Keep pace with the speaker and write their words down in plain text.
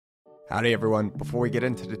Howdy, everyone. Before we get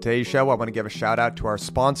into today's show, I want to give a shout out to our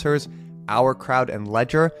sponsors, Our Crowd and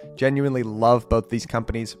Ledger. Genuinely love both these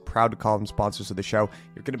companies. Proud to call them sponsors of the show.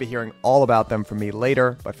 You're going to be hearing all about them from me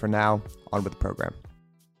later, but for now, on with the program.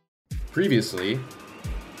 Previously,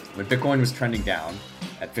 when Bitcoin was trending down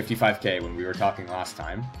at 55K when we were talking last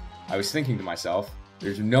time, I was thinking to myself,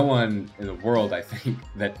 there's no one in the world, I think,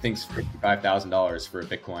 that thinks $55,000 for a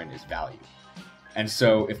Bitcoin is value. And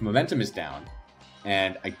so if momentum is down,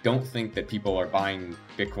 and I don't think that people are buying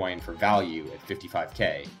Bitcoin for value at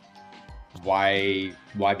 55K, why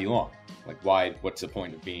be long? Like, what's the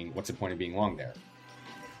point of being long there?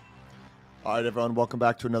 All right, everyone, welcome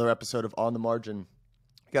back to another episode of On the Margin.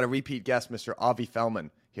 Got a repeat guest, Mr. Avi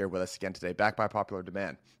Fellman, here with us again today, back by popular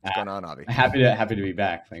demand. What's going on, Avi? Happy to be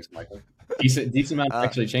back. Thanks, Michael. Decent amount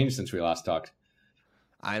actually changed since we last talked.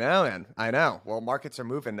 I know, man. I know. Well, markets are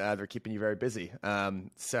moving. They're keeping you very busy.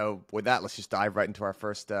 So with that, let's just dive right into our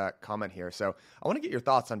first comment here. So I want to get your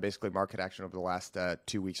thoughts on basically market action over the last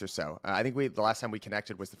 2 weeks or so. I think the last time we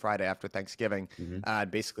connected was the Friday after Thanksgiving.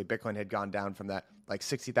 Basically, Bitcoin had gone down from that like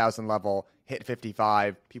 60,000 level, hit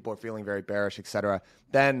 55. People were feeling very bearish, et cetera.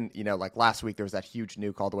 Then, like last week, there was that huge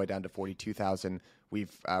nuke all the way down to 42,000.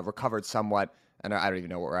 We've recovered somewhat. And I don't even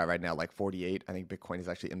know where we're at right now, like 48. I think Bitcoin is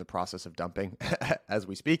actually in the process of dumping as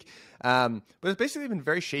we speak. But it's basically been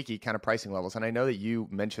very shaky kind of pricing levels. And I know that you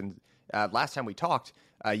mentioned last time we talked,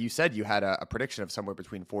 you said you had a prediction of somewhere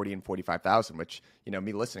between 40 and 45,000, which,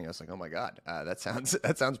 me listening, I was like, oh my God, that sounds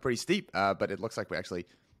pretty steep. But it looks like we actually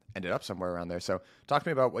ended up somewhere around there. So talk to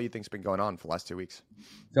me about what you think's been going on for the last 2 weeks.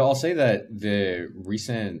 So I'll say that the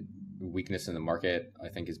recent weakness in the market, I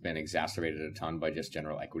think, has been exacerbated a ton by just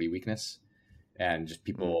general equity weakness. And just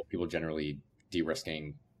people generally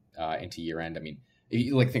de-risking into year end. I mean, if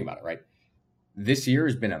you think about it, right? This year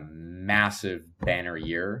has been a massive banner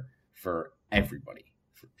year for everybody,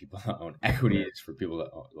 for people that own equities, for people that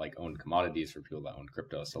own commodities, for people that own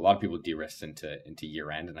crypto. So a lot of people de-risked into year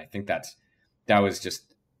end, and I think that was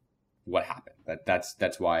just what happened.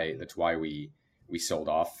 That's why we sold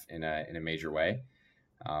off in a major way.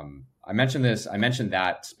 I mentioned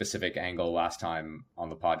that specific angle last time on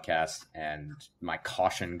the podcast and my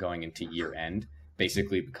caution going into year end,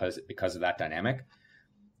 basically because of that dynamic.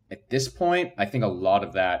 At this point, I think a lot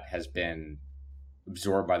of that has been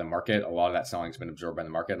absorbed by the market. A lot of that selling has been absorbed by the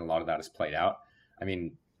market, and a lot of that has played out. I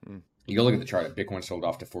mean, you go look at the chart. Bitcoin sold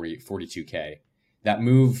off to 42K. That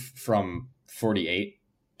move from 48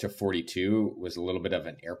 to 42 was a little bit of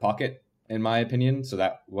an air pocket, in my opinion. So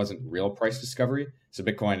that wasn't real price discovery. So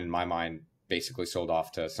Bitcoin, in my mind, basically sold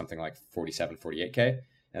off to something like 47, 48K.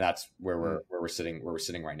 And that's where we're sitting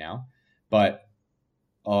right now. But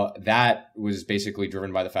that was basically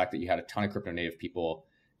driven by the fact that you had a ton of crypto native people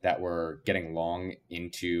that were getting long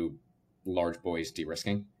into large boys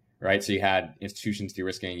de-risking, right? So you had institutions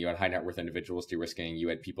de-risking, you had high net worth individuals de-risking, you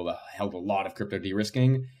had people that held a lot of crypto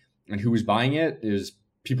de-risking. And who was buying it is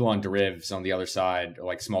people on derivatives on the other side, or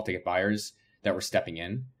like small ticket buyers that were stepping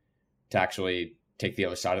in to actually take the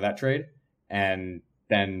other side of that trade. And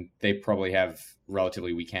then they probably have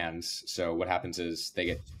relatively weak hands. So what happens is they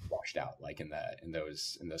get washed out, like in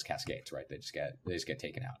those cascades, right? They just get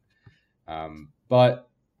taken out. But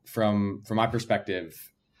from my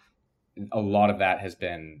perspective, a lot of that has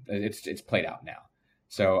been, it's played out now.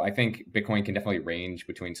 So I think Bitcoin can definitely range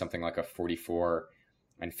between something like a 44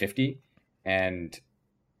 and 50. And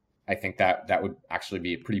I think that would actually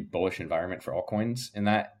be a pretty bullish environment for altcoins in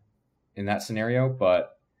that scenario.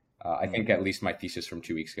 But I think at least my thesis from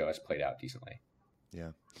 2 weeks ago has played out decently.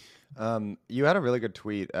 Yeah. You had a really good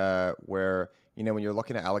tweet where, when you're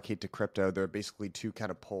looking to allocate to crypto, there are basically two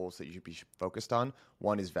kind of poles that you should be focused on.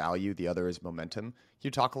 One is value. The other is momentum. Can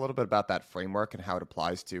you talk a little bit about that framework and how it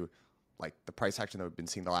applies to like the price action that we've been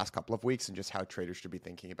seeing the last couple of weeks and just how traders should be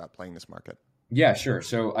thinking about playing this market? Yeah, sure.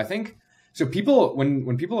 So I think, people,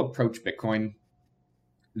 when people approach Bitcoin,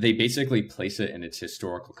 they basically place it in its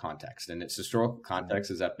historical context. And its historical context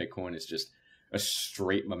is that Bitcoin is just a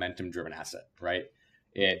straight momentum-driven asset, right?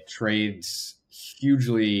 It trades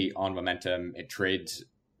hugely on momentum. It trades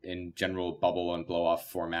in general bubble and blow-off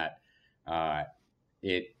format.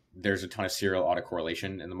 There's a ton of serial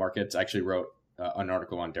autocorrelation in the markets. I actually wrote an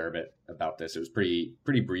article on Deribit about this. It was pretty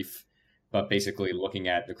brief, but basically looking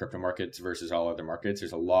at the crypto markets versus all other markets,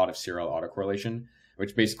 there's a lot of serial autocorrelation,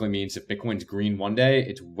 which basically means if Bitcoin's green one day,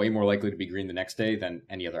 it's way more likely to be green the next day than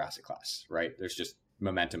any other asset class, right? There's just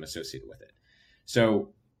momentum associated with it.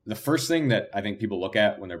 So the first thing that I think people look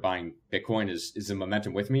at when they're buying Bitcoin is the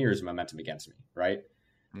momentum with me or is the momentum against me, right?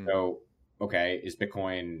 So, okay, is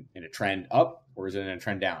Bitcoin in a trend up or is it in a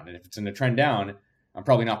trend down? And if it's in a trend down, I'm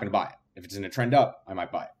probably not going to buy it. If it's in a trend up, I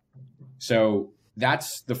might buy it. So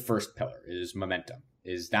that's the first pillar, is momentum.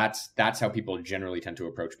 That's how people generally tend to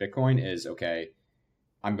approach Bitcoin is, okay,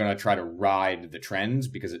 I'm going to try to ride the trends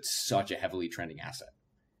because it's such a heavily trending asset.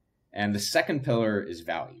 And the second pillar is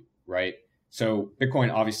value, right? So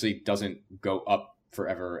Bitcoin obviously doesn't go up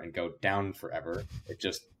forever and go down forever. It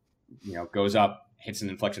just, goes up, hits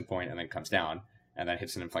an inflection point, and then comes down, and then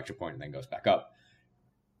hits an inflection point and then goes back up.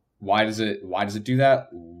 Why does it do that?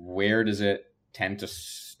 Where does it tend to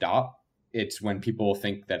stop? It's when people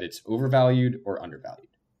think that it's overvalued or undervalued,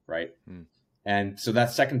 right? And so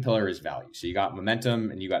that second pillar is value. So you got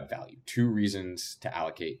momentum and you got value, two reasons to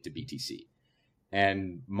allocate to BTC.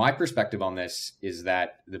 And my perspective on this is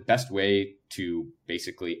that the best way to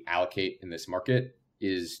basically allocate in this market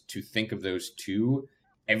is to think of those two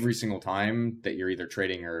every single time that you're either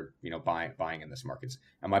trading or buying in this market.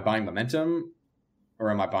 Am I buying momentum or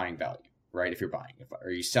am I buying value? Right? If you're buying, are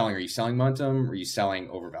you selling momentum or are you selling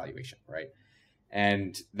overvaluation? Right?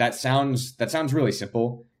 And that sounds really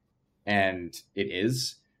simple, and it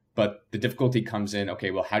is. But the difficulty comes in,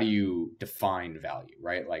 okay, well, how do you define value,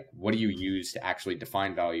 right? Like, what do you use to actually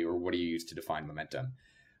define value, or what do you use to define momentum?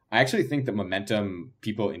 I actually think that momentum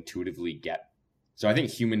people intuitively get. So I think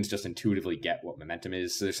humans just intuitively get what momentum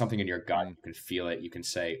is. So there's something in your gut, you can feel it. You can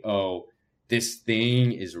say, oh, this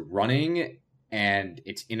thing is running and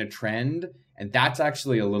it's in a trend. And that's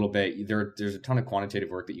actually a little bit, there's a ton of quantitative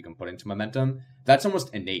work that you can put into momentum. That's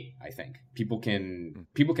almost innate, I think. People can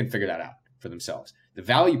figure that out for themselves. The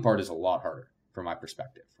value part is a lot harder from my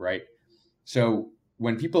perspective, right? So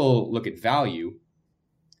when people look at value,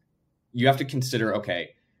 you have to consider,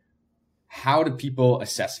 okay, how do people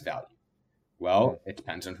assess value? Well, it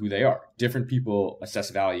depends on who they are. Different people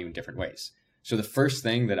assess value in different ways. So the first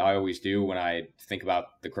thing that I always do when I think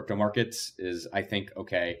about the crypto markets is I think,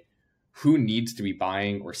 okay, who needs to be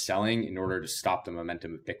buying or selling in order to stop the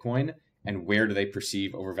momentum of Bitcoin, and where do they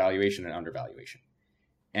perceive overvaluation and undervaluation?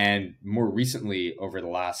 And more recently, over the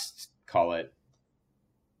last, call it,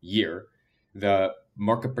 year, the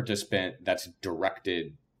market participant that's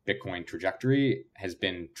directed Bitcoin trajectory has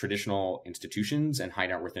been traditional institutions and high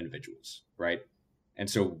net worth individuals, right? And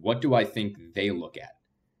so what do I think they look at,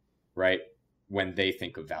 right, when they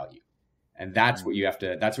think of value? And that's what you have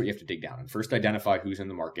to dig down. And first, identify who's in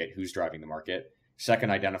the market, who's driving the market. Second,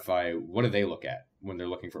 identify what do they look at when they're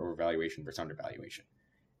looking for overvaluation versus undervaluation.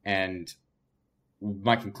 And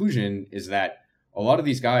my conclusion is that a lot of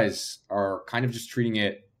these guys are kind of just treating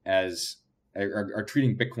it as are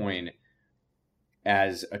treating Bitcoin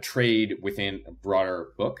as a trade within a broader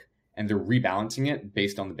book, and they're rebalancing it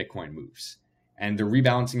based on the Bitcoin moves. And they're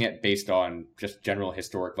rebalancing it based on just general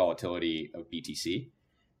historic volatility of BTC.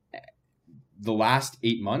 The last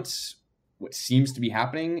 8 months, what seems to be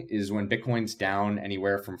happening is when Bitcoin's down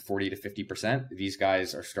anywhere from 40 to 50%, these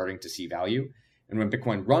guys are starting to see value. And when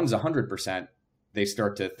Bitcoin runs 100%, they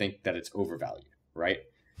start to think that it's overvalued, right?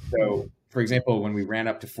 So, for example, when we ran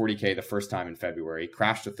up to 40K the first time in February,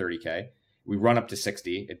 crashed to 30K, we run up to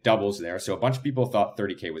 60, it doubles there. So a bunch of people thought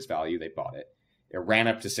 30K was value, they bought it. It ran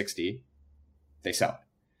up to 60, they sell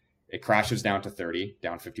it. It crashes down to 30,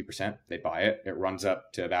 down 50%, they buy it. It runs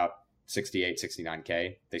up to about 68,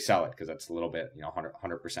 69K, they sell it because that's a little bit,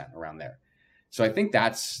 100% around there. So I think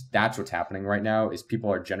that's what's happening right now is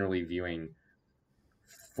people are generally viewing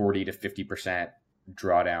 40 to 50%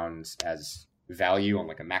 drawdowns as value on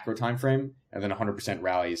like a macro time frame, and then 100%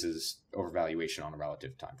 rallies is overvaluation on a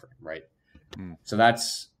relative time frame, right? So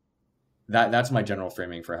that's my general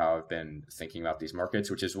framing for how I've been thinking about these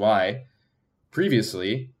markets, which is why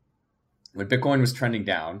previously when Bitcoin was trending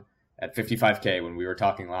down at 55K when we were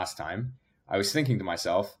talking last time, I was thinking to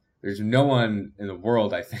myself, there's no one in the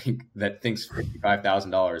world, I think, that thinks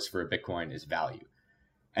 $55,000 for a Bitcoin is value.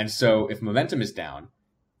 And so if momentum is down,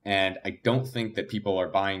 and I don't think that people are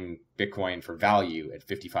buying Bitcoin for value at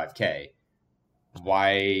 55K,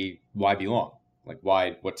 why be long? Like,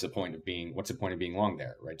 what's the point of being long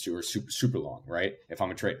there, right? So we're super long, right? If I'm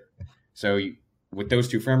a trader. So with those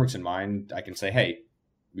two frameworks in mind, I can say, hey,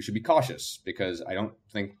 we should be cautious because I don't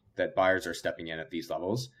think that buyers are stepping in at these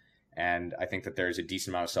levels. And I think that there's a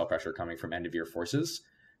decent amount of sell pressure coming from end of year forces.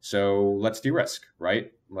 So let's de-risk,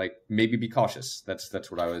 right? Like maybe be cautious. That's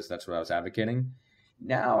what I was advocating.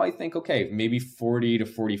 Now I think, okay, maybe 40 to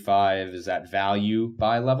 45 is that value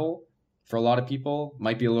buy level for a lot of people.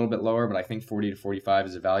 Might be a little bit lower, but I think 40 to 45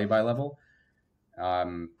 is a value buy level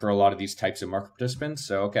for a lot of these types of market participants.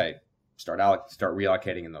 So, okay, start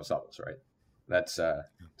reallocating in those levels, right? That's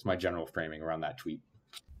my general framing around that tweet.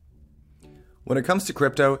 When it comes to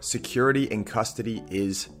crypto, security and custody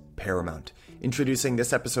is paramount. Introducing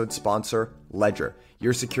this episode's sponsor, Ledger,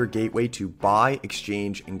 your secure gateway to buy,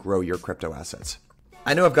 exchange, and grow your crypto assets.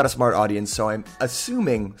 I know I've got a smart audience, so I'm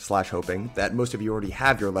assuming / hoping that most of you already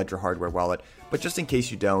have your Ledger hardware wallet, but just in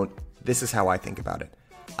case you don't, this is how I think about it.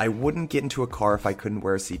 I wouldn't get into a car if I couldn't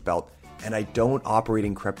wear a seatbelt, and I don't operate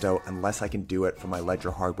in crypto unless I can do it from my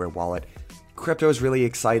Ledger hardware wallet. Crypto is really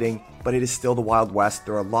exciting, but it is still the Wild West.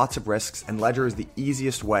 There are lots of risks, and Ledger is the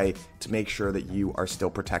easiest way to make sure that you are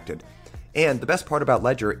still protected. And the best part about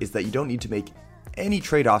Ledger is that you don't need to make any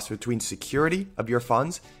trade-offs between security of your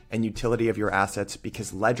funds and utility of your assets,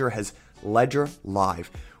 because Ledger has Ledger Live,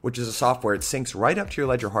 which is a software. It syncs right up to your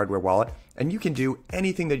Ledger hardware wallet, and you can do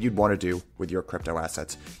anything that you'd want to do with your crypto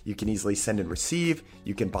assets. You can easily send and receive,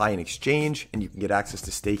 you can buy and exchange, and you can get access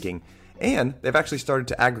to staking. And they've actually started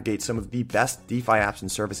to aggregate some of the best DeFi apps and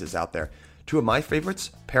services out there. Two of my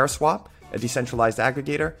favorites, Paraswap, a decentralized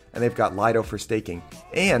aggregator, and they've got Lido for staking.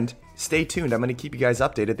 And stay tuned, I'm going to keep you guys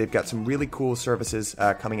updated. They've got some really cool services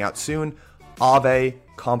coming out soon. Aave,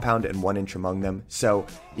 Compound, and 1inch among them. So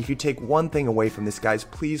if you take one thing away from this, guys,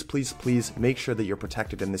 please make sure that you're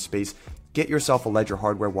protected in this space. Get yourself a Ledger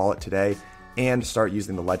hardware wallet today and start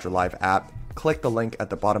using the Ledger Live app. Click the link at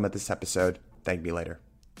the bottom of this episode. Thank me later.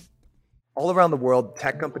 All around the world,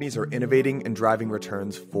 tech companies are innovating and driving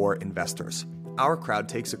returns for investors. Our Crowd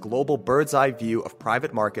takes a global bird's eye view of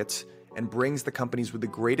private markets and brings the companies with the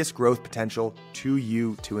greatest growth potential to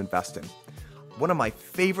you to invest in. One of my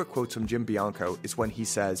favorite quotes from Jim Bianco is when he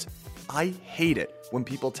says, "I hate it when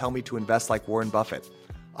people tell me to invest like Warren Buffett.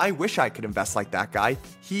 I wish I could invest like that guy.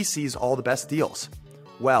 He sees all the best deals."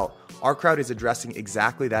 Well, Our Crowd is addressing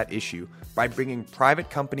exactly that issue by bringing private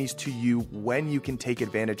companies to you when you can take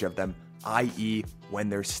advantage of them, i.e. when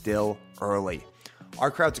they're still early. Our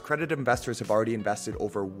Crowd's accredited investors have already invested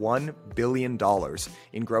over $1 billion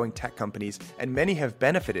in growing tech companies, and many have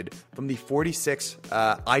benefited from the 46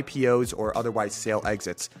 IPOs or otherwise sale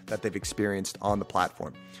exits that they've experienced on the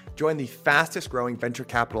platform. Join the fastest growing venture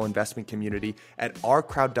capital investment community at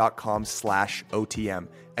ourcrowd.com/OTM.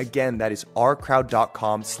 Again, that is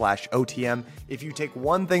ourcrowd.com/OTM. If you take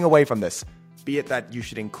one thing away from this, be it that you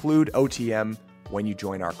should include OTM when you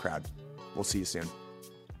join Our Crowd. We'll see you soon.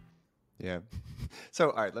 Yeah. So,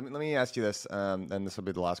 all right, let me ask you this, and this will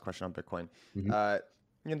be the last question on Bitcoin.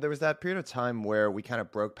 There was that period of time where we kind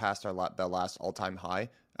of broke past the last all-time high.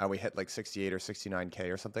 We hit like 68 or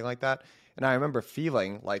 69K or something like that. And I remember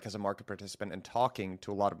feeling like, as a market participant and talking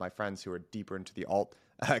to a lot of my friends who are deeper into the alt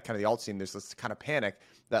scene, there's this kind of panic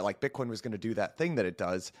that like Bitcoin was going to do that thing that it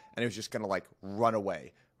does, and it was just going to like run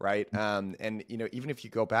away, right? And even if you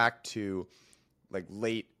go back to like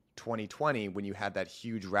late 2020, when you had that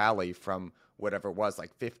huge rally from whatever it was,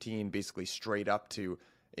 like 15, basically straight up to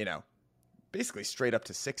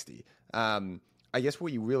 60. I guess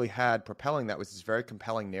what you really had propelling that was this very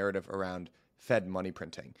compelling narrative around Fed money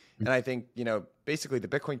printing. And I think, basically the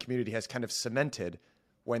Bitcoin community has kind of cemented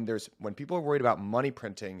when people are worried about money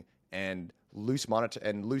printing and loose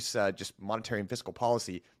just monetary and fiscal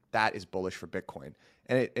policy, that is bullish for Bitcoin.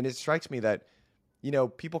 And it strikes me that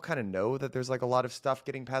people kind of know that there's like a lot of stuff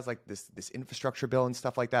getting passed, like this infrastructure bill and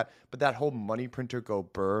stuff like that. But that whole money printer go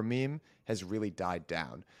burr meme has really died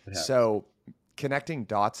down. Yeah. So connecting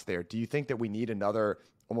dots there, do you think that we need another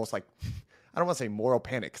almost like, I don't want to say moral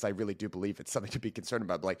panic, because I really do believe it's something to be concerned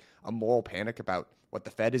about, but like a moral panic about what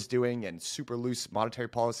the Fed is doing and super loose monetary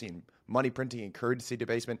policy and money printing and currency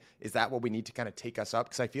debasement? Is that what we need to kind of take us up?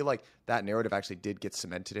 Because I feel like that narrative actually did get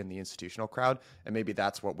cemented in the institutional crowd, and maybe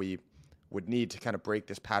that's what we would need to kind of break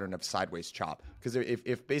this pattern of sideways chop. Because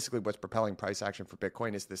if basically what's propelling price action for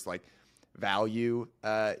Bitcoin is this like value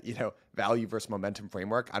versus momentum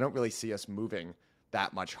framework, I don't really see us moving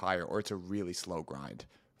that much higher, or it's a really slow grind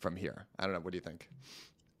from here. I don't know. What do you think?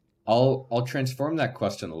 I'll transform that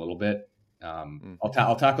question a little bit.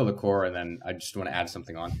 I'll tackle the core, and then I just want to add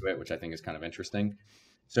something onto it, which I think is kind of interesting.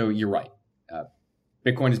 So you're right.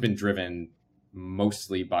 Bitcoin has been driven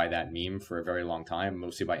mostly by that meme for a very long time,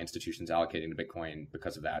 mostly by institutions allocating to Bitcoin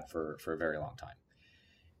because of that for a very long time.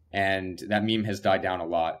 And that meme has died down a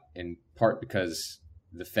lot, in part because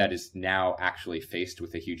the Fed is now actually faced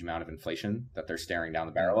with a huge amount of inflation that they're staring down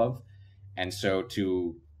the barrel of. And so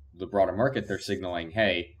to the broader market, they're signaling,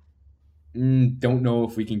 hey, don't know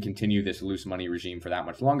if we can continue this loose money regime for that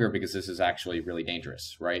much longer, because this is actually really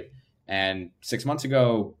dangerous, right? And 6 months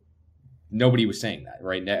ago, nobody was saying that,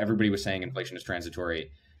 right? Everybody was saying inflation is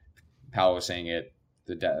transitory. Powell was saying it.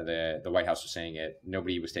 The White House was saying it.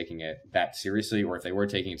 Nobody was taking it that seriously, or if they were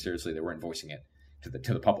taking it seriously, they weren't voicing it to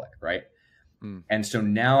the public, right? And so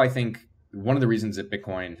now I think one of the reasons that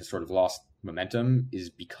Bitcoin has sort of lost momentum is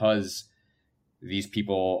because these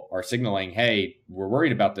people are signaling, hey, we're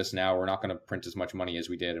worried about this now. We're not going to print as much money as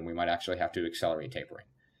we did, and we might actually have to accelerate tapering.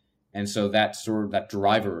 And so that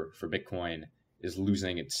driver for Bitcoin is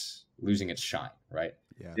losing its shine, right?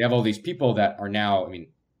 Yeah. You have all these people that are now, I mean,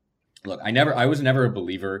 look, I was never a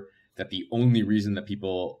believer that the only reason that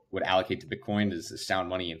people would allocate to Bitcoin is sound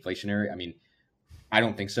money inflationary. I mean, I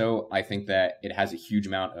don't think so. I think that it has a huge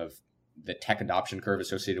amount of the tech adoption curve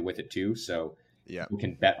associated with it too. So you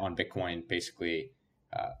can bet on Bitcoin, basically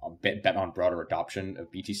bet on broader adoption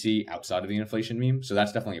of BTC outside of the inflation meme. So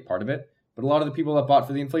that's definitely a part of it. But a lot of the people that bought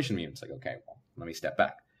for the inflation meme, it's like, okay, well, let me step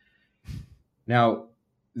back. Now,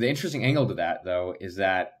 the interesting angle to that, though, is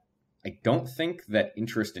that I don't think that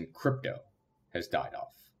interest in crypto has died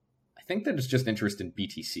off. I think that it's just interest in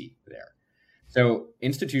BTC there. So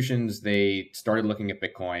institutions, they started looking at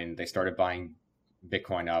Bitcoin. They started buying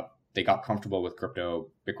Bitcoin up. They got comfortable with crypto.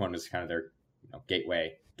 Bitcoin was kind of their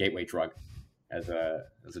gateway drug as a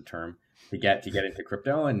term to get into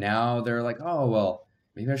crypto. And now they're like, oh, well,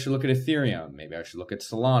 maybe I should look at Ethereum. Maybe I should look at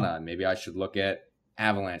Solana. Maybe I should look at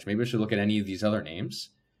Avalanche. Maybe I should look at any of these other names,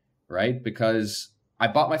 right? Because I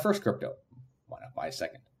bought my first crypto. Why not buy a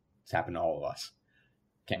second? It's happened to all of us.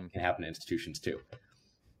 Can happen to institutions too.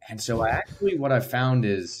 And so what I've found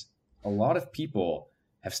is a lot of people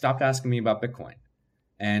have stopped asking me about Bitcoin,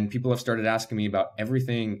 and people have started asking me about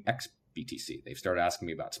everything ex-BTC. They've started asking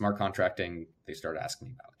me about smart contracting. They started asking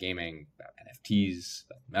me about gaming, about NFTs,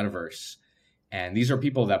 about the metaverse. And these are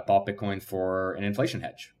people that bought Bitcoin for an inflation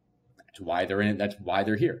hedge. That's why they're in it. That's why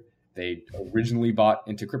they're here. They originally bought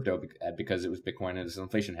into crypto because it was Bitcoin as an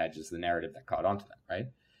inflation hedge is the narrative that caught onto them, right?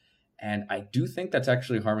 And I do think that's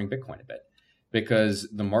actually harming Bitcoin a bit, because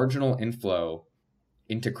the marginal inflow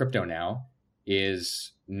into crypto now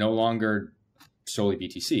is no longer solely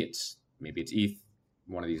BTC. Maybe it's ETH,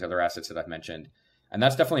 one of these other assets that I've mentioned. And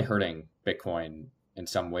that's definitely hurting Bitcoin in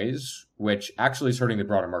some ways, which actually is hurting the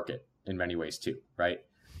broader market in many ways too, right?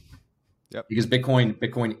 Yep. Because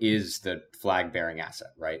Bitcoin is the flag bearing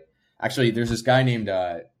asset, right? Actually, there's this guy named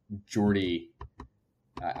Jordy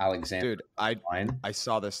Alexander. Dude, I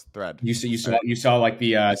saw this thread. You saw like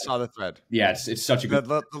the I saw the thread. Yeah, it's such a good.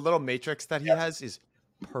 The little matrix that he has is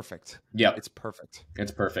perfect. Yeah, it's perfect.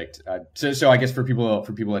 It's perfect. So I guess for people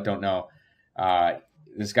that don't know,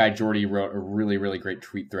 this guy Jordy wrote a really, really great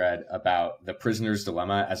tweet thread about the prisoner's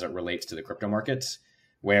dilemma as it relates to the crypto markets,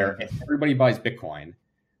 where if everybody buys Bitcoin,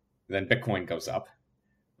 then Bitcoin goes up.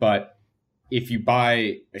 But if you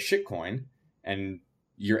buy a shitcoin and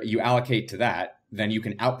you allocate to that, then you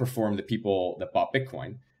can outperform the people that bought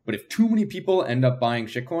Bitcoin. But if too many people end up buying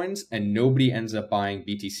shitcoins and nobody ends up buying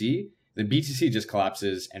BTC, then BTC just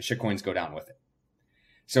collapses and shitcoins go down with it.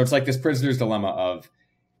 So it's like this prisoner's dilemma of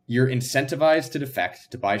you're incentivized to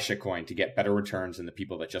defect to buy shitcoin to get better returns than the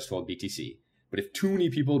people that just hold BTC. But if too many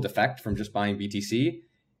people defect from just buying BTC,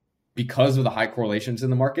 because of the high correlations in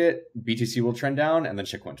the market, BTC will trend down and then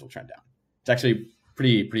shitcoins will trend down. It's actually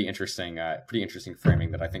pretty interesting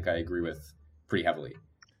framing that I think I agree with pretty heavily.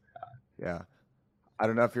 Yeah, I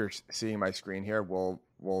don't know if you're seeing my screen here.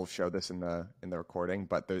 We'll show this in the recording,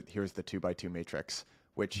 but here's the 2x2 matrix,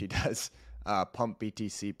 which he does pump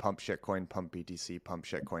BTC, pump shitcoin, pump BTC, pump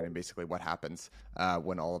shitcoin, and basically what happens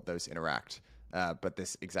when all of those interact. But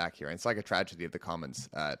this exact here, and it's like a tragedy of the commons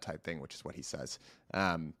type thing, which is what he says.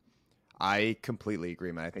 I completely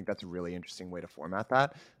agree, man. I think that's a really interesting way to format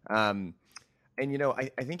that. And,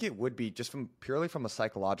 I think it would be just purely from a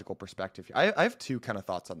psychological perspective. I have two kind of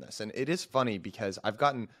thoughts on this. And it is funny because I've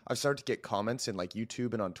started to get comments in like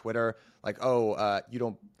YouTube and on Twitter, like, you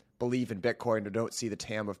don't believe in Bitcoin or don't see the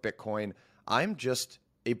TAM of Bitcoin. I'm just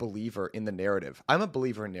a believer in the narrative. I'm a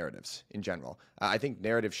believer in narratives in general. I think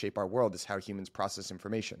narratives shape our world. Is how humans process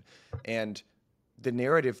information. And the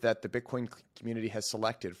narrative that the Bitcoin community has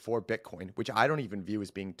selected for Bitcoin, which I don't even view as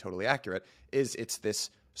being totally accurate, is it's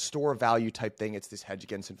this store value type thing. It's this hedge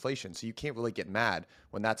against inflation. So you can't really get mad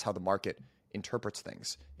when that's how the market interprets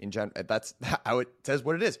things in general. That's how it says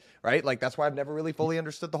what it is, right? Like, that's why I've never really fully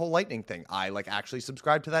understood the whole Lightning thing. I actually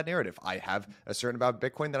subscribe to that narrative. I have a certain amount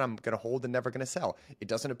of Bitcoin that I'm going to hold and never going to sell. It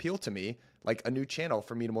doesn't appeal to me like a new channel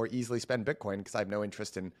for me to more easily spend Bitcoin because I have no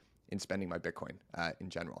interest in spending my Bitcoin in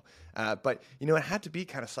general. But, it had to be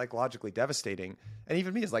kind of psychologically devastating. And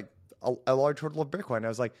even me is like a large total of Bitcoin. I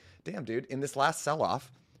was like, damn, dude, in this last sell-off,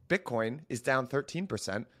 Bitcoin is down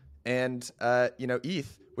 13%. And,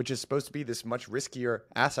 ETH, which is supposed to be this much riskier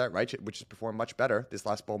asset, right, which has performed much better this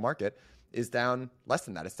last bull market, is down less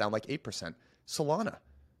than that. It's down like 8%. Solana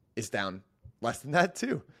is down less than that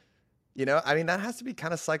too. That has to be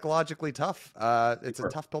kind of psychologically tough. It's a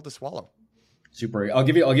tough pill to swallow. Super. I'll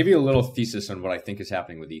give you a little thesis on what I think is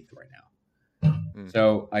happening with ETH right now.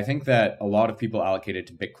 So I think that a lot of people allocated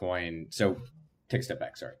to Bitcoin. So take a step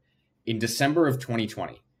back. Sorry. In December of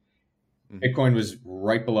 2020, Bitcoin was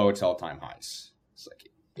right below its all-time highs. It's like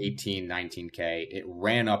 18, 19K. It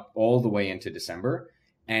ran up all the way into December,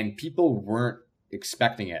 and people weren't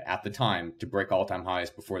expecting it at the time to break all-time highs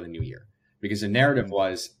before the new year, because the narrative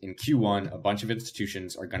was in Q1, a bunch of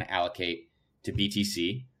institutions are going to allocate to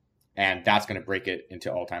BTC, and that's going to break it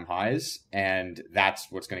into all-time highs, and that's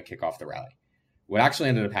what's going to kick off the rally. What actually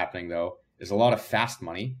ended up happening, though, is a lot of fast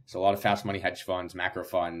money. So a lot of fast money hedge funds, macro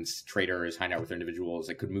funds, traders, high net worth individuals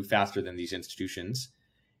that could move faster than these institutions.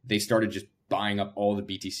 They started just buying up all the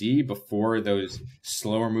BTC before those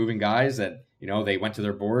slower moving guys that, they went to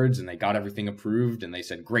their boards and they got everything approved and they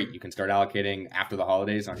said, great, you can start allocating after the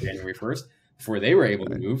holidays on January 1st. Before they were able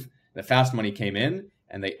to move, the fast money came in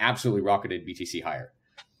and they absolutely rocketed BTC higher.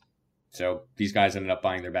 So these guys ended up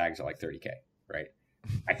buying their bags at like 30K, right?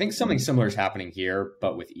 I think something similar is happening here,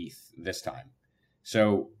 but with ETH this time.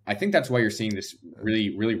 So I think that's why you're seeing this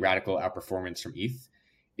really, really radical outperformance from ETH,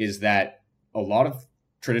 is that a lot of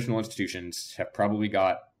traditional institutions have probably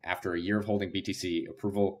got, after a year of holding BTC,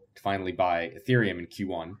 approval to finally buy Ethereum in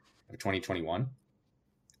Q1 of 2021.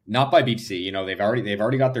 Not by BTC, they've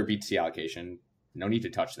already got their BTC allocation. No need to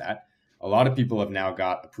touch that. A lot of people have now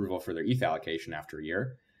got approval for their ETH allocation after a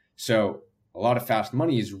year. So a lot of fast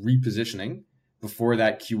money is repositioning before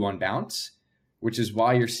that Q1 bounce, which is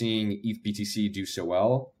why you're seeing ETH BTC do so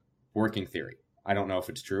well. Working theory. I don't know if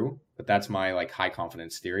it's true, but that's my high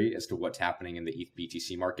confidence theory as to what's happening in the ETH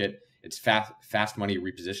BTC market. It's fast money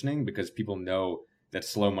repositioning because people know that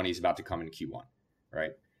slow money is about to come in Q1,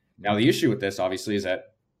 right? Now the issue with this obviously is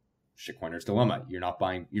that shitcoiner's dilemma. You're not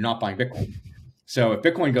buying Bitcoin. So if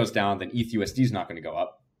Bitcoin goes down, then ETH USD is not going to go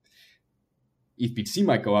up. ETH BTC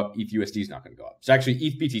might go up, ETH USD is not going to go up. So actually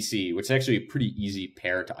ETH BTC, which is actually a pretty easy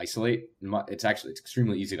pair to isolate. It's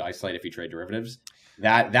extremely easy to isolate if you trade derivatives.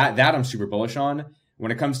 That I'm super bullish on.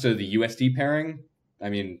 When it comes to the USD pairing, I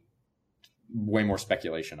mean, way more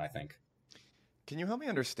speculation, I think. Can you help me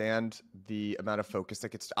understand the amount of focus that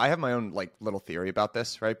gets? I have my own little theory about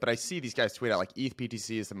this, right? But I see these guys tweet out ETH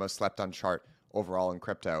BTC is the most slept on chart overall in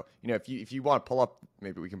crypto. If you want to pull up,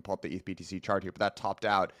 maybe we can pull up the ETH BTC chart here, but that topped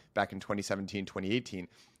out back in 2017, 2018.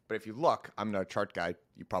 But if you look, I'm not a chart guy,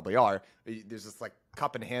 you probably are. There's this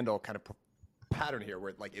cup and handle kind of pattern here where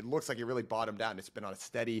it looks like it really bottomed out and it's been on a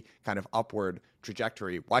steady kind of upward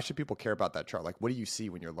trajectory. Why should people care about that chart? What do you see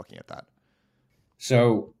when you're looking at that?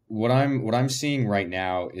 So what I'm seeing right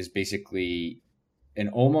now is basically an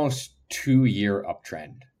almost 2-year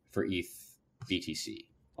uptrend for ETH BTC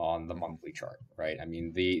on the monthly chart, right? I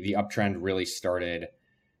mean, the uptrend really started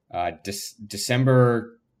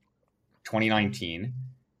December 2019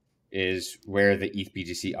 is where the ETH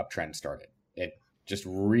BTC uptrend started. It just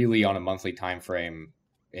really on a monthly time frame,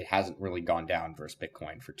 it hasn't really gone down versus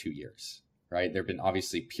Bitcoin for 2 years, right? There have been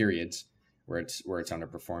obviously periods where it's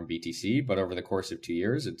underperformed BTC, but over the course of 2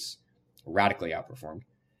 years, it's radically outperformed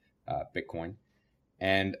Bitcoin.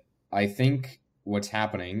 And I think what's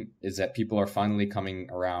happening is that people are finally coming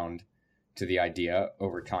around to the idea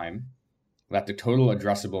over time that the total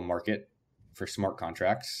addressable market for smart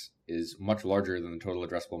contracts is much larger than the total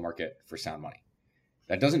addressable market for sound money.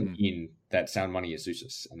 That doesn't mean that sound money is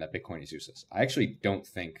useless and that Bitcoin is useless. I actually don't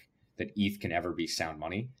think that ETH can ever be sound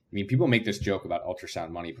money. I mean, people make this joke about ultrasound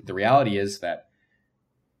money, but the reality is that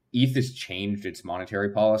ETH has changed its monetary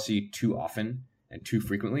policy too often and too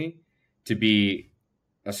frequently to be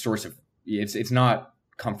a source of, it's not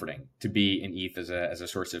comforting to be in ETH as a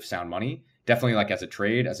source of sound money. Definitely as a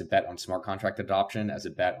trade, as a bet on smart contract adoption, as a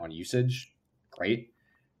bet on usage, great.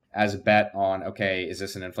 As a bet on, okay, is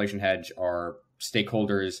this an inflation hedge? Are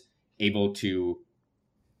stakeholders able to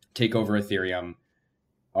take over Ethereum?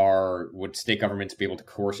 Would state governments be able to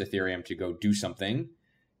coerce Ethereum to go do something?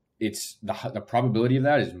 It's the probability of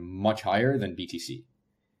that is much higher than BTC.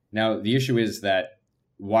 Now, the issue is that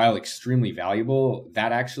while extremely valuable,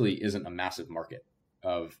 that actually isn't a massive market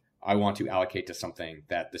of I want to allocate to something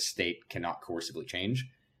that the state cannot coercively change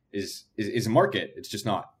is a market. It's just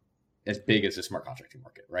not as big as the smart contracting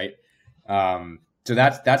market, right? So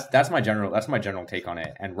that's my general take on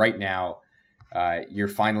it. And right now, you're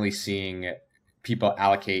finally seeing people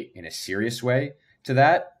allocate in a serious way to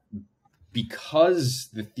that because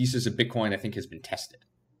the thesis of Bitcoin, I think, has been tested,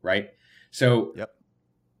 right? So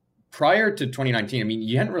prior to 2019, I mean,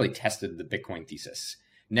 you hadn't really tested the Bitcoin thesis.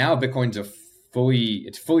 Now Bitcoin's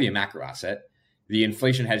fully a macro asset. The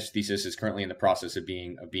inflation hedge thesis is currently in the process of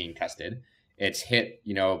being tested. It's hit,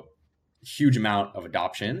 huge amount of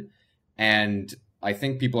adoption. And I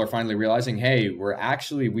think people are finally realizing, hey,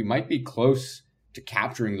 we might be close to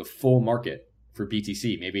capturing the full market for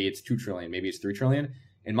BTC. Maybe it's 2 trillion, maybe it's 3 trillion.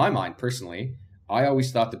 In my mind, personally, I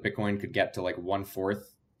always thought that Bitcoin could get to like 1/4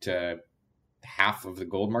 to half of the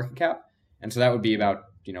gold market cap. And so that would be about,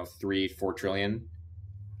 3-4 trillion.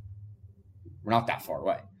 We're not that far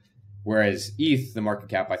away. Whereas ETH, the market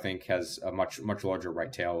cap, I think, has a much larger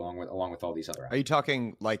right tail along with all these other assets. Are you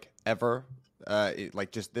talking like ever,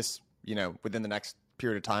 like just this, within the next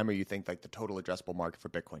period of time, or you think like the total addressable market for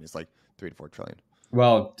Bitcoin is like 3 to 4 trillion?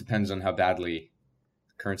 Well, it depends on how badly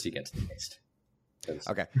currency gets debased.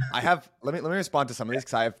 Okay, let me respond to some of these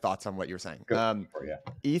because I have thoughts on what you're saying.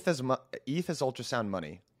 ETH is ultrasound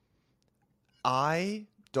money. I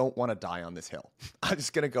don't want to die on this hill. I'm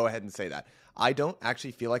just going to go ahead and say that. I don't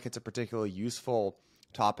actually feel like it's a particularly useful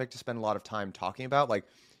topic to spend a lot of time talking about. Like,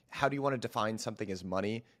 how do you want to define something as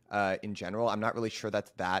money in general? I'm not really sure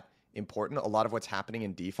that's that important. A lot of what's happening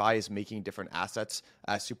in DeFi is making different assets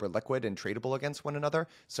super liquid and tradable against one another.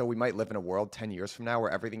 So we might live in a world 10 years from now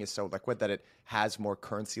where everything is so liquid that it has more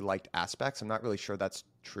currency-like aspects. I'm not really sure that's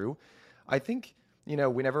true. I think, we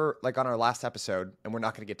never, like on our last episode, and we're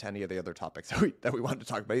not going to get to any of the other topics that we wanted to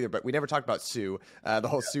talk about either, but we never talked about Sue, the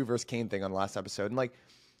whole Sue versus Kane thing on the last episode. And like,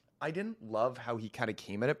 I didn't love how he kind of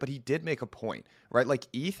came at it, but he did make a point, right? Like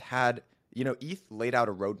ETH had, ETH laid out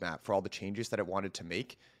a roadmap for all the changes that it wanted to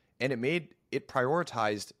make. And it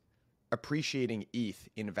prioritized appreciating ETH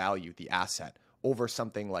in value, the asset, over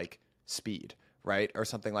something like speed, right? Or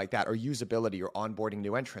something like that, or usability or onboarding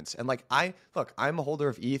new entrants. And like, I'm a holder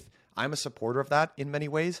of ETH. I'm a supporter of that in many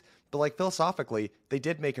ways. But like philosophically, they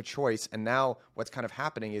did make a choice. And now what's kind of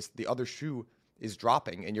happening is the other shoe is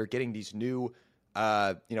dropping and you're getting these new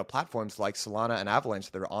platforms like Solana and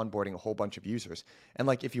Avalanche that are onboarding a whole bunch of users. And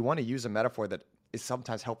like, if you want to use a metaphor that is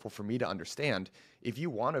sometimes helpful for me to understand, if you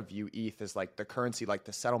want to view ETH as like the currency, like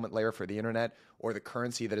the settlement layer for the internet, or the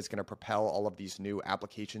currency that is going to propel all of these new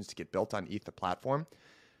applications to get built on ETH, the platform,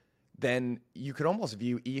 then you could almost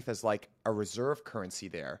view ETH as like a reserve currency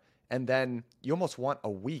there. And then you almost want a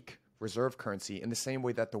weak reserve currency in the same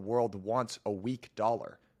way that the world wants a weak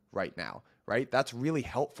dollar right now, right? That's really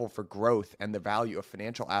helpful for growth and the value of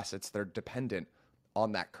financial assets that are dependent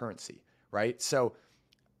on that currency, right? So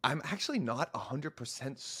I'm actually not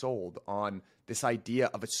 100% sold on this idea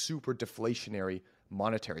of a super deflationary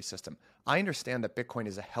monetary system. I understand that Bitcoin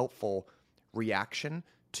is a helpful reaction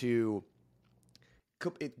to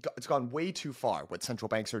it's gone way too far what central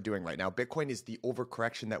banks are doing right now. Bitcoin is the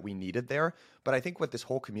overcorrection that we needed there. But I think what this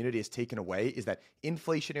whole community has taken away is that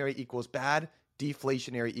inflationary equals bad,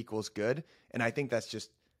 deflationary equals good. And I think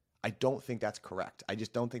I don't think that's correct. I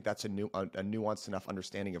just don't think that's a nuanced enough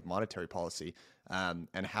understanding of monetary policy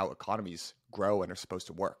and how economies grow and are supposed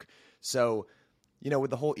to work. So, with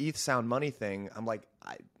the whole ETH sound money thing, I'm like,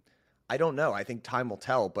 I don't know. I think time will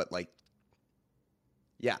tell, but like,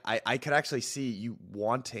 yeah, I could actually see you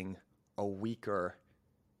wanting a weaker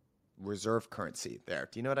reserve currency there.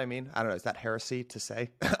 Do you know what I mean? I don't know. Is that heresy to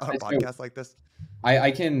say on a podcast like this?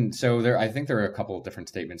 I think there are a couple of different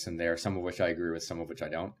statements in there, some of which I agree with, some of which I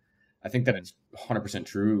don't. I think that it's 100%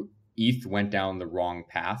 true. ETH went down the wrong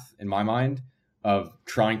path, in my mind, of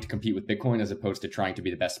trying to compete with Bitcoin as opposed to trying to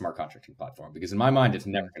be the best smart contracting platform. Because in my mind, it's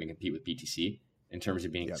never going to compete with BTC in terms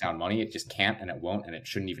of being sound money. It just can't, and it won't, and it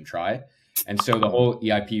shouldn't even try. And so the whole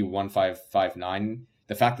EIP 1559,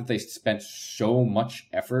 the fact that they spent so much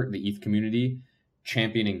effort, the ETH community,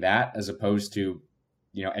 championing that as opposed to,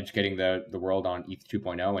 educating the world on ETH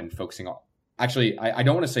 2.0 and focusing on... Actually, I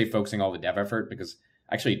don't want to say focusing all the dev effort because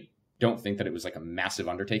I actually don't think that it was like a massive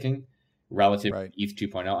undertaking relative to ETH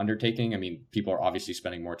 2.0 undertaking. I mean, people are obviously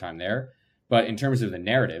spending more time there. But in terms of the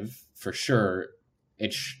narrative, for sure,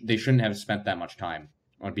 they shouldn't have spent that much time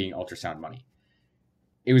on being ultrasound money.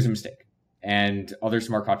 It was a mistake. And other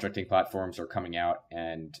smart contracting platforms are coming out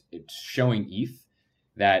and it's showing ETH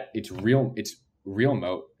that its real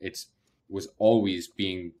moat, was always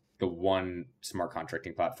being the one smart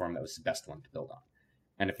contracting platform that was the best one to build on.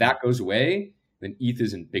 And if that goes away, then ETH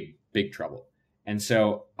is in big, big trouble. And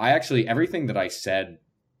so everything that I said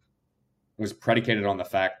was predicated on the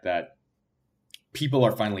fact that people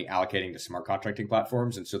are finally allocating to smart contracting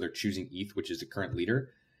platforms. And so they're choosing ETH, which is the current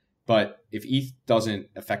leader. But if ETH doesn't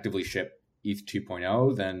effectively ship ETH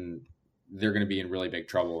 2.0, then they're going to be in really big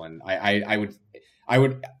trouble. And I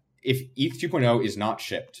would, if ETH 2.0 is not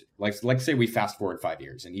shipped, like say we fast forward 5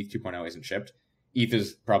 years and ETH 2.0 isn't shipped, ETH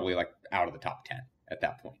is probably like out of the top 10 at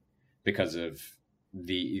that point because of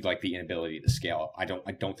the inability to scale. I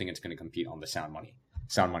don't think it's going to compete on the sound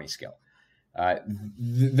money scale.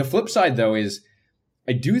 The flip side though is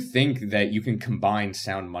I do think that you can combine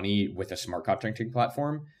sound money with a smart contracting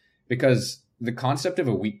platform because the concept of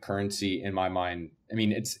a weak currency in my mind, I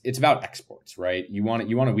mean, it's about exports, right? You want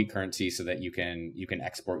a weak currency so that you can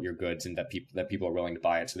export your goods and that people are willing to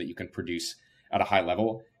buy it, so that you can produce at a high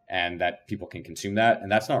level and that people can consume that.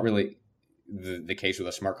 And that's not really the case with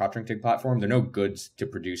a smart contracting platform. There are no goods to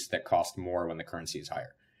produce that cost more when the currency is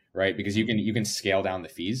higher, right? Because you can scale down the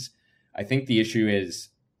fees. I think the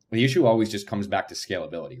issue always just comes back to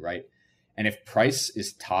scalability, right? And if price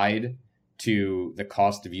is tied to the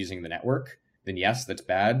cost of using the network, then yes, that's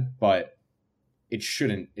bad, but it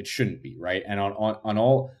shouldn't be, right? And on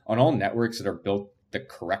all networks that are built the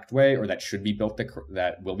correct way, or that should be built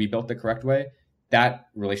that will be built the correct way, that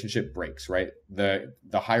relationship breaks, right? The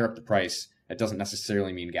higher up the price, that doesn't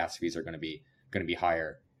necessarily mean gas fees are going to be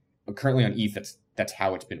higher. But currently on ETH, that's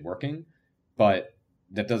how it's been working, but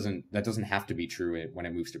that doesn't have to be true when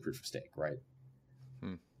it moves to proof of stake, right?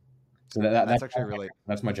 So that's actually really,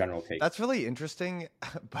 that's my general take. That's really interesting,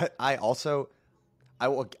 but I'll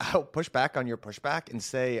push back on your pushback and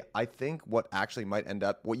say I think what you might end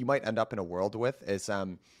up in a world with is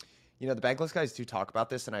the Bankless guys do talk about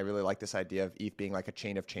this, and I really like this idea of ETH being like a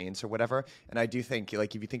chain of chains or whatever. And I do think,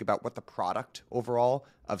 like, if you think about what the product overall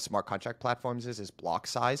of smart contract platforms is block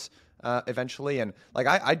size eventually. And like,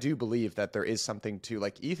 I do believe that there is something to,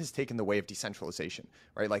 like, ETH has taken the way of decentralization,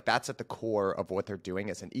 right? Like, that's at the core of what they're doing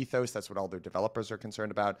as an ethos. That's what all their developers are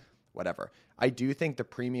concerned about, whatever. I do think the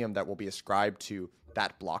premium that will be ascribed to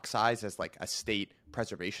that block size as like a state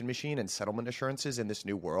preservation machine and settlement assurances in this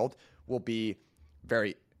new world will be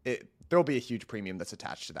there'll be a huge premium that's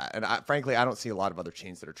attached to that. And frankly, I don't see a lot of other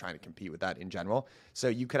chains that are trying to compete with that in general. So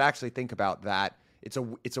you could actually think about that. It's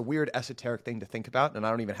a weird esoteric thing to think about, and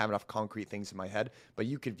I don't even have enough concrete things in my head, but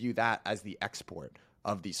you could view that as the export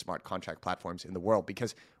of these smart contract platforms in the world,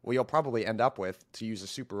 because what you'll probably end up with, to use a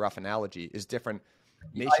super rough analogy, is different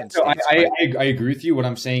nation states. I agree with you. What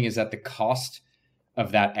I'm saying is that the cost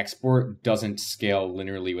of that export doesn't scale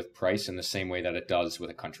linearly with price in the same way that it does with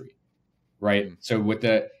a country. Right. So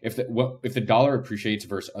if the dollar appreciates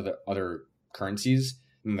versus other currencies,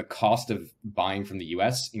 then the cost of buying from the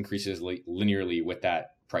US increases linearly with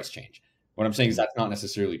that price change. What I'm saying is that's not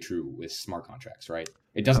necessarily true with smart contracts, right?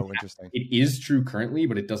 It doesn't. It is true currently,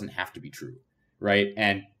 but it doesn't have to be true, right?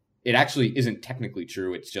 And it actually isn't technically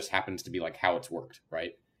true. It just happens to be like how it's worked,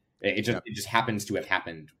 right? It just happens to have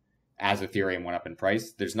happened as Ethereum went up in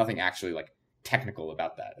price. There's nothing actually like technical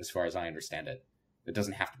about that, as far as I understand it. It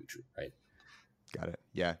doesn't have to be true, right? Got it.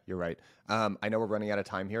 Yeah, you're right. I know we're running out of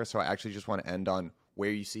time here, so I actually just want to end on where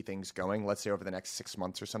you see things going, let's say over the next 6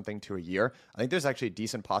 months or something to a year. I think there's actually a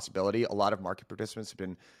decent possibility. A lot of market participants have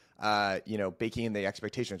been, baking in the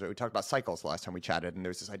expectations. We talked about cycles the last time we chatted, and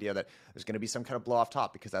there's this idea that there's going to be some kind of blow off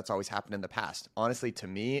top because that's always happened in the past. Honestly, to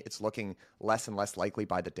me, it's looking less and less likely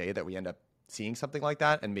by the day that we end up seeing something like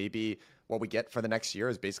that. And maybe what we get for the next year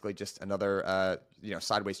is basically just another,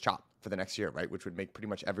 sideways chop for the next year, right? Which would make pretty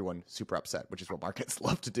much everyone super upset, which is what markets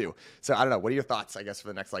love to do. So I don't know. What are your thoughts, I guess, for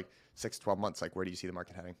the next 6, 12 months? Like, where do you see the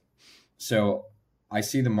market heading? So I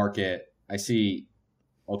see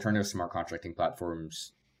alternative smart contracting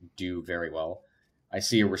platforms do very well. I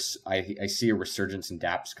see a resurgence in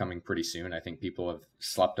dApps coming pretty soon. I think people have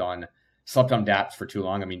slept on dApps for too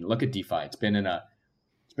long. I mean, look at DeFi. It's been in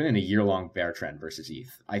a year-long bear trend versus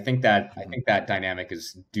ETH. I think that dynamic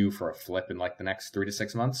is due for a flip in like the next 3 to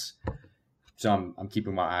 6 months. So I'm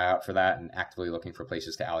keeping my eye out for that and actively looking for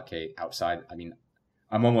places to allocate outside. I mean,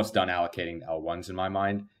 I'm almost done allocating L1s in my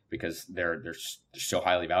mind because they're so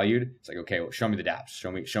highly valued. It's like, okay, well, show me the dApps.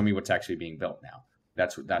 Show me what's actually being built now.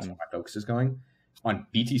 That's where my focus is going. On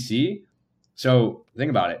BTC, so think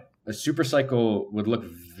about it. A super cycle would look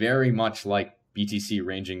very much like BTC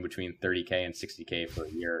ranging between 30K and 60K for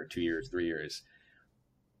a year, 2 years, 3 years.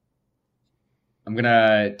 I'm going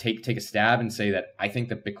to take a stab and say that I think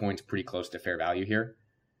that Bitcoin's pretty close to fair value here.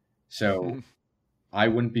 So I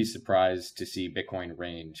wouldn't be surprised to see Bitcoin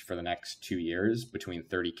range for the next 2 years between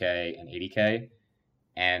 30K and 80K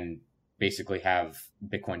and basically have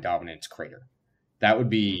Bitcoin dominance crater.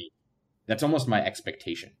 That's almost my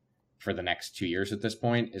expectation for the next 2 years at this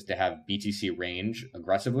point, is to have BTC range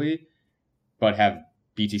aggressively, but have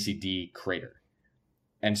BTCD crater.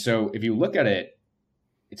 And so if you look at it,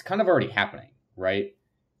 it's kind of already happening, right?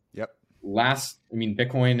 Yep.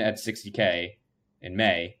 Bitcoin at 60K in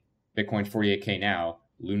May, Bitcoin 48K now,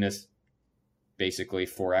 Luna's basically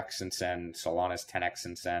 4x since then, Solana's 10x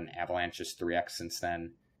since then, Avalanche is 3x since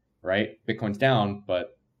then, right? Bitcoin's down,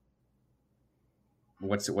 but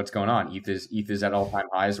what's going on? ETH is at all-time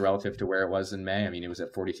highs relative to where it was in May. I mean, it was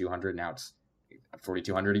at 4,200, now it's at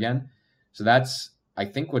 4,200 again. So I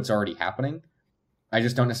think what's already happening. I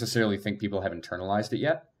just don't necessarily think people have internalized it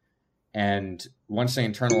yet. And once they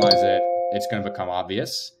internalize it, it's going to become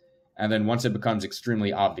obvious. And then once it becomes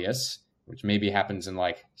extremely obvious, which maybe happens in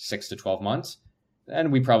like 6 to 12 months,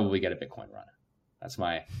 then we probably get a Bitcoin run. That's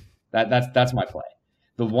my play.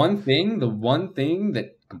 The one thing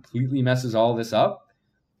that completely messes all this up,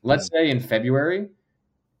 let's say in February,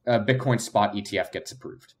 a Bitcoin spot ETF gets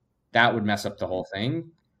approved. That would mess up the whole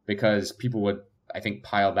thing because people would, I think,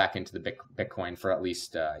 pile back into the Bitcoin for at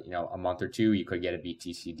least a month or two. You could get a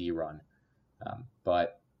BTCD run,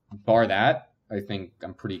 but bar that, I think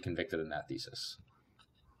I'm pretty convicted in that thesis.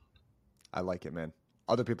 I like it, man.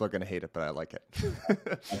 Other people are going to hate it, but I like it.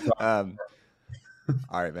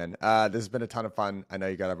 All right, man. This has been a ton of fun. I know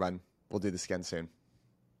you got to run. We'll do this again soon.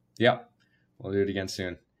 Yeah, we'll do it again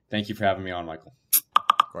soon. Thank you for having me on, Michael.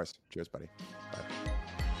 Of course. Cheers, buddy. Bye.